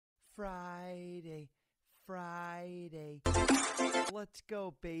Friday. Let's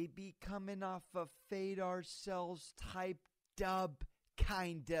go, baby. Coming off a fade ourselves type dub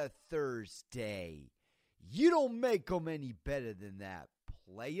kinda Thursday. You don't make them any better than that,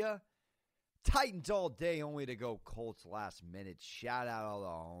 playa. Titans all day, only to go Colts last minute. Shout out all the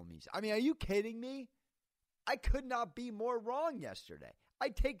homies. I mean, are you kidding me? I could not be more wrong yesterday. I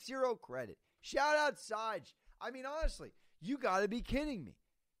take zero credit. Shout out Saj. I mean, honestly, you got to be kidding me.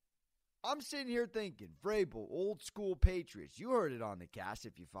 I'm sitting here thinking, Vrabel, old school Patriots. You heard it on the cast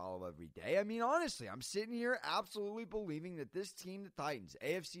if you follow every day. I mean, honestly, I'm sitting here absolutely believing that this team, the Titans,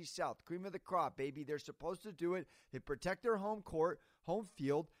 AFC South, cream of the crop, baby, they're supposed to do it. They protect their home court, home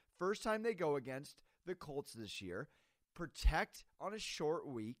field. First time they go against the Colts this year. Protect on a short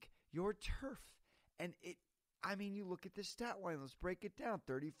week your turf. And you look at the stat line. Let's break it down.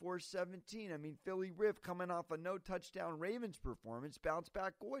 34-17. I mean, Philly Riv coming off a no-touchdown Ravens performance bounced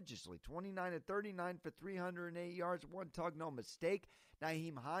back gorgeously. 29-39 for 308 yards. One tug, no mistake.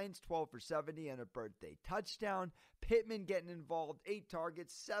 Nyheim Hines, 12 for 70 and a birthday touchdown. Pittman getting involved. 8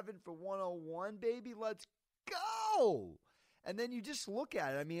 targets, 7 for 101. Baby, let's go! And then you just look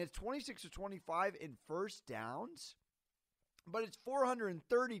at it. I mean, it's 26 or 25 in first downs, but it's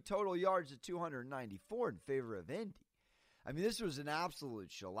 430 total yards to 294 in favor of Indy. I mean, this was an absolute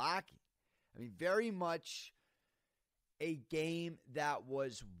shellacking. I mean, very much a game that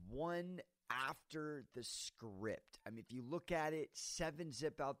was won after the script. I mean, if you look at it,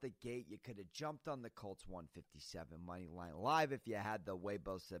 7-zip out the gate. You could have jumped on the Colts 157 money line live if you had the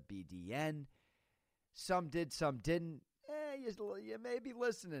Weibosa BDN. Some did, some didn't. You may be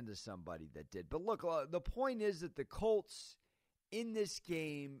listening to somebody that did. But look, the point is that the Colts in this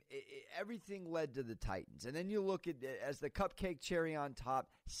game, everything led to the Titans. And then you look at it as the cupcake cherry on top,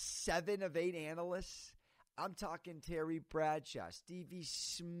 7 of 8 analysts. I'm talking Terry Bradshaw, Stevie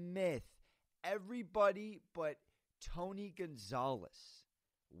Smith, everybody but Tony Gonzalez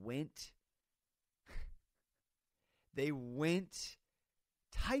went. They went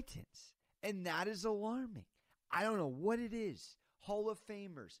Titans. And that is alarming. I don't know what it is. Hall of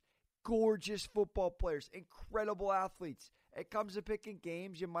Famers, gorgeous football players, incredible athletes. It comes to picking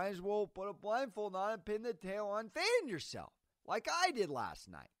games, you might as well put a blindfold on and pin the tail on, fan yourself like I did last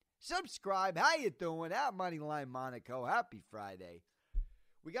night. Subscribe. How you doing? At Moneyline Monaco. Happy Friday.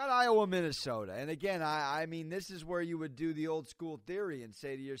 We got Iowa, Minnesota. And again, I mean, this is where you would do the old school theory and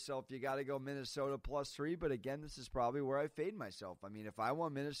say to yourself, you got to go Minnesota +3. But again, this is probably where I fade myself. I mean, if I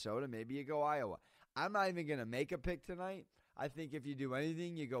want Minnesota, maybe you go Iowa. I'm not even going to make a pick tonight. I think if you do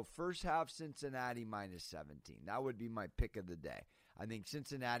anything, you go first half Cincinnati -17. That would be my pick of the day. I think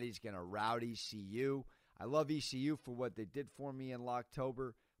Cincinnati's going to rout ECU. I love ECU for what they did for me in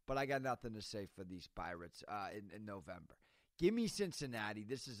October, but I got nothing to say for these Pirates in November. Give me Cincinnati.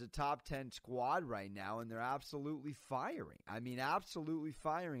 This is a top 10 squad right now, and they're absolutely firing. I mean, absolutely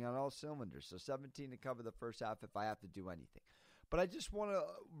firing on all cylinders. So 17 to cover the first half if I have to do anything. But I just want to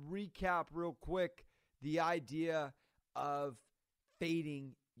recap real quick the idea of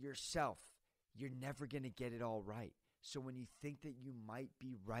fading yourself. You're never going to get it all right. So when you think that you might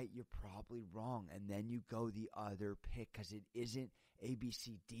be right, you're probably wrong. And then you go the other pick because it isn't A, B,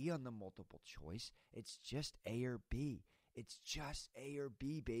 C, D on the multiple choice. It's just A or B. It's just A or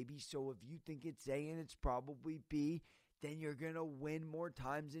B, baby. So if you think it's A and it's probably B, then you're going to win more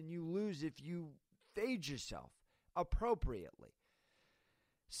times than you lose if you fade yourself appropriately.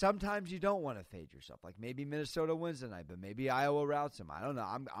 Sometimes you don't want to fade yourself. Like maybe Minnesota wins tonight, but maybe Iowa routs them. I don't know.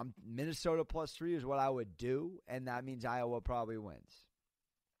 I'm Minnesota +3 is what I would do, and that means Iowa probably wins.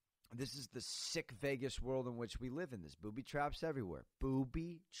 This is the sick Vegas world in which we live in. There's booby traps everywhere.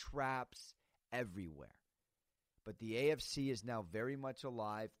 Booby traps everywhere. But the AFC is now very much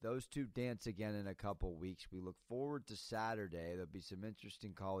alive. Those two dance again in a couple weeks. We look forward to Saturday. There'll be some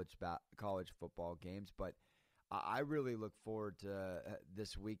interesting college football games, but I really look forward to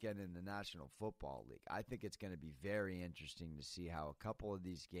this weekend in the National Football League. I think it's going to be very interesting to see how a couple of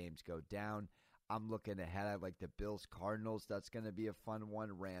these games go down. I'm looking ahead. I like the Bills-Cardinals. That's going to be a fun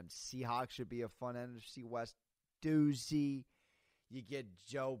one. Rams-Seahawks should be a fun NFC West doozy. You get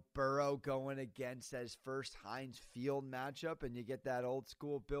Joe Burrow going against his first Heinz Field matchup, and you get that old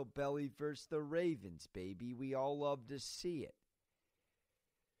school Bill Belichick versus the Ravens, baby. We all love to see it.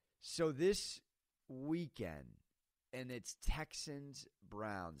 So this weekend, and it's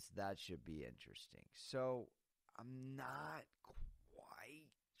Texans-Browns. That should be interesting. So I'm not quite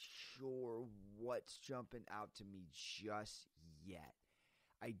sure what's jumping out to me just yet.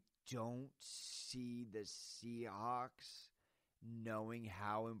 I don't see the Seahawks knowing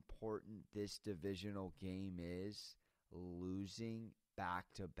how important this divisional game is, losing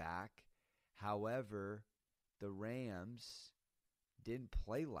back-to-back. However, the Rams didn't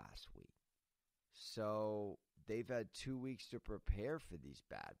play last week. So they've had 2 weeks to prepare for these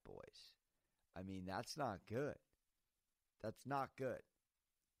bad boys. I mean, that's not good. That's not good.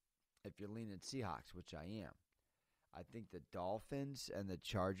 If you're leaning Seahawks, which I am. I think the Dolphins and the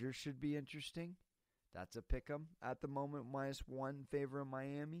Chargers should be interesting. That's a pick 'em at the moment, -1 favor of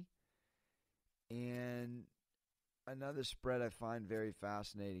Miami. And another spread I find very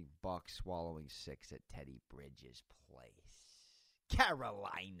fascinating, Bucks swallowing 6 at Teddy Bridges' place.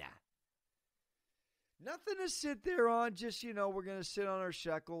 Carolina. Nothing to sit there on, just, we're going to sit on our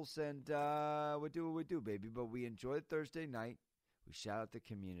shekels and we'll do what we do, baby. But we enjoy Thursday night. We shout out the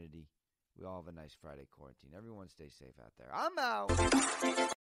community. We all have a nice Friday quarantine. Everyone stay safe out there. I'm out.